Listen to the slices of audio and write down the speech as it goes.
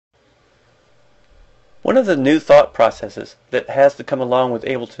One of the new thought processes that has to come along with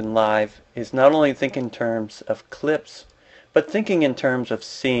Ableton Live is not only thinking in terms of clips, but thinking in terms of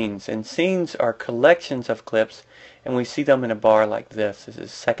scenes. And scenes are collections of clips, and we see them in a bar like this. This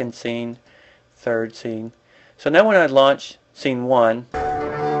is second scene, third scene. So now when I launch scene 1,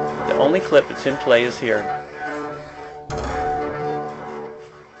 the only clip that's in play is here.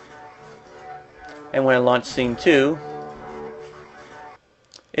 And when I launch scene 2,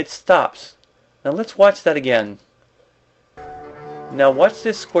 it stops. Now let's watch that again. Now watch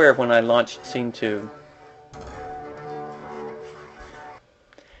this square when I launch scene 2.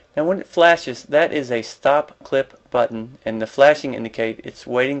 Now when it flashes, that is a stop clip button, and the flashing indicates it's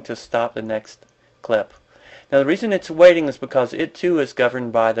waiting to stop the next clip. Now the reason it's waiting is because it too is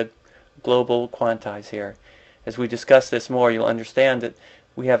governed by the global quantize here. As we discuss this more, you'll understand that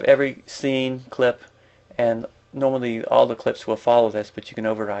we have every scene, clip, and normally all the clips will follow this, but you can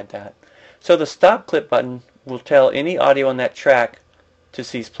override that. So the stop clip button will tell any audio on that track to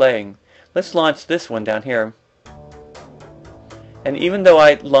cease playing. Let's launch this one down here. And even though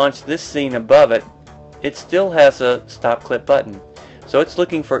I launched this scene above it, it still has a stop clip button. So it's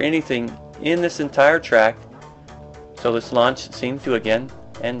looking for anything in this entire track. So let's launch scene 2 again.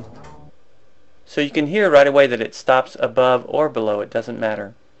 And so you can hear right away that it stops above or below. It doesn't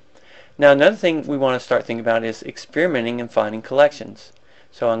matter. Now another thing we want to start thinking about is experimenting and finding collections.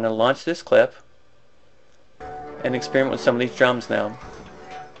 So I'm going to launch this clip and experiment with some of these drums now.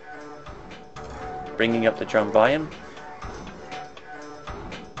 Bringing up the drum volume.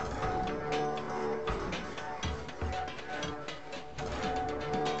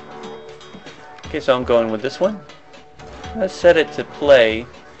 Okay, so I'm going with this one. Let's set it to play,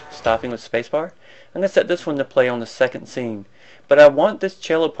 stopping with spacebar. I'm going to set this one to play on the second scene. But I want this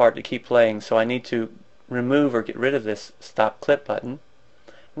cello part to keep playing, so I need to remove or get rid of this stop clip button.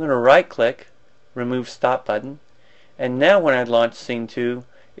 I'm going to right click, remove stop button, and now when I launch scene 2,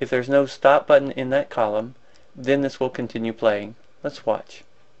 if there's no stop button in that column, then this will continue playing. Let's watch.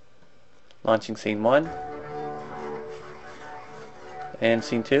 Launching scene 1 and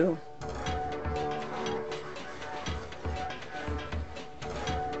scene 2.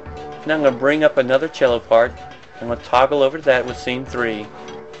 Now I'm going to bring up another cello part. I'm going to toggle over to that with scene 3.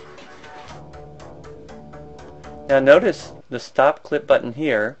 Now notice the stop clip button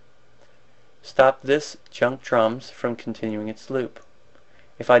here stop this junk drums from continuing its loop.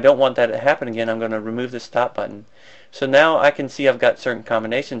 If I don't want that to happen again, I'm going to remove the stop button. So now I can see I've got certain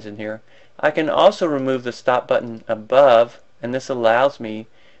combinations in here. I can also remove the stop button above, and this allows me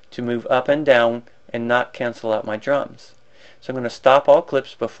to move up and down and not cancel out my drums. So I'm going to stop all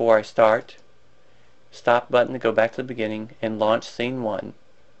clips before I start, stop button to go back to the beginning, and launch scene 1.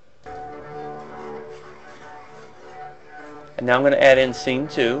 And now I'm going to add in scene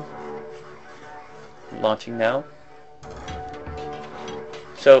 2. Launching now.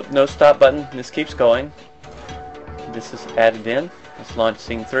 So no stop button, this keeps going. This is added in. Let's launch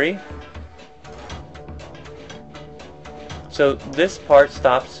scene 3. So this part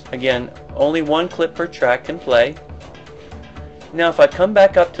stops. Again, only one clip per track can play. Now if I come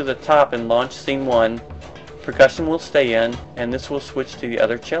back up to the top and launch scene 1, percussion will stay in, and this will switch to the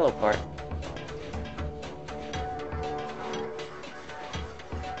other cello part.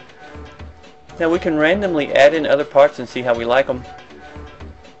 Now we can randomly add in other parts and see how we like them.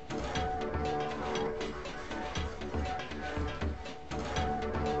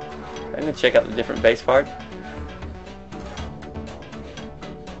 I'm going to check out the different bass part.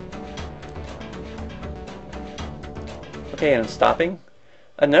 Okay, and I'm stopping.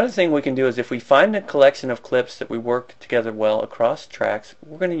 Another thing we can do is if we find a collection of clips that we work together well across tracks,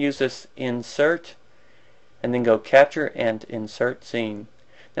 we're going to use this insert and then go capture and insert scene.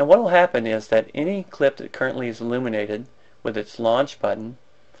 Now what will happen is that any clip that currently is illuminated with its launch button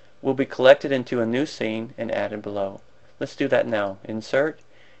will be collected into a new scene and added below. Let's do that now. Insert,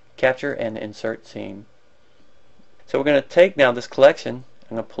 capture, and insert scene. So we're going to take now this collection,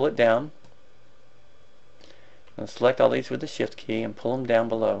 I'm going to pull it down. I'm going to select all these with the shift key and pull them down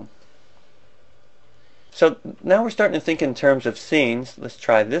below. So now we're starting to think in terms of scenes. Let's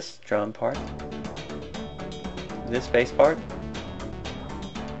try this drum part, this bass part.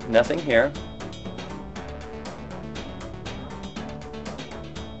 Nothing here.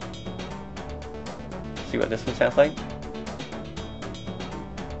 See what this one sounds like?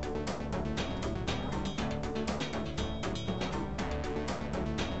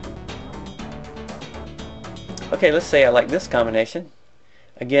 Okay, let's say I like this combination.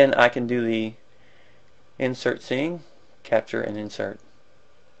 Again, I can do the insert scene, capture, and insert.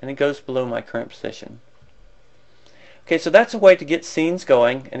 And it goes below my current position. Okay, so that's a way to get scenes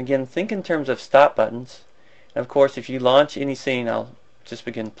going. And again, think in terms of stop buttons. And of course, if you launch any scene, I'll just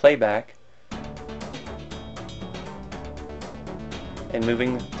begin playback. And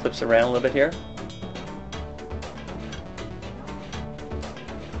moving clips around a little bit here.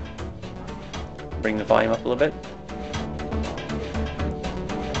 Bring the volume up a little bit.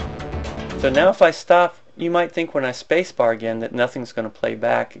 So now if I stop, you might think when I spacebar again that nothing's going to play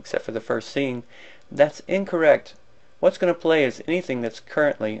back except for the first scene. That's incorrect. What's going to play is anything that's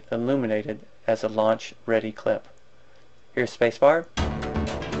currently illuminated as a launch ready clip. Here's spacebar.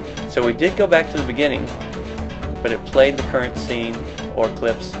 So we did go back to the beginning, but it played the current scene or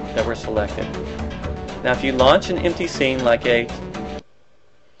clips that were selected. Now if you launch an empty scene like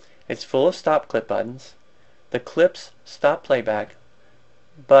it's full of stop clip buttons, the clips stop playback,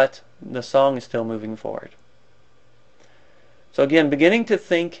 but the song is still moving forward. So again, beginning to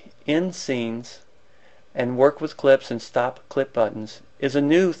think in scenes and work with clips and stop clip buttons is a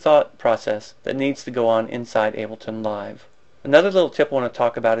new thought process that needs to go on inside Ableton Live. Another little tip I want to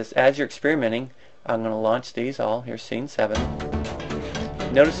talk about is as you're experimenting, I'm going to launch these all. Here's scene 7.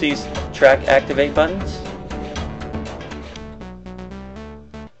 Notice these track activate buttons.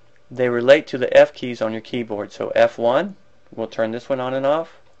 They relate to the F keys on your keyboard. So F1, we'll turn this one on and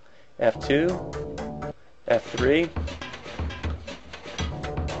off. F2, F3.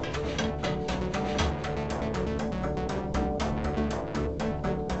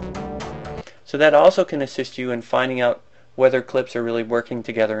 So that also can assist you in finding out whether clips are really working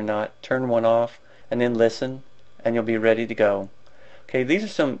together or not. Turn one off and then listen and you'll be ready to go. Okay, these are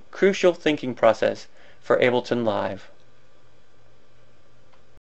some crucial thinking process for Ableton Live.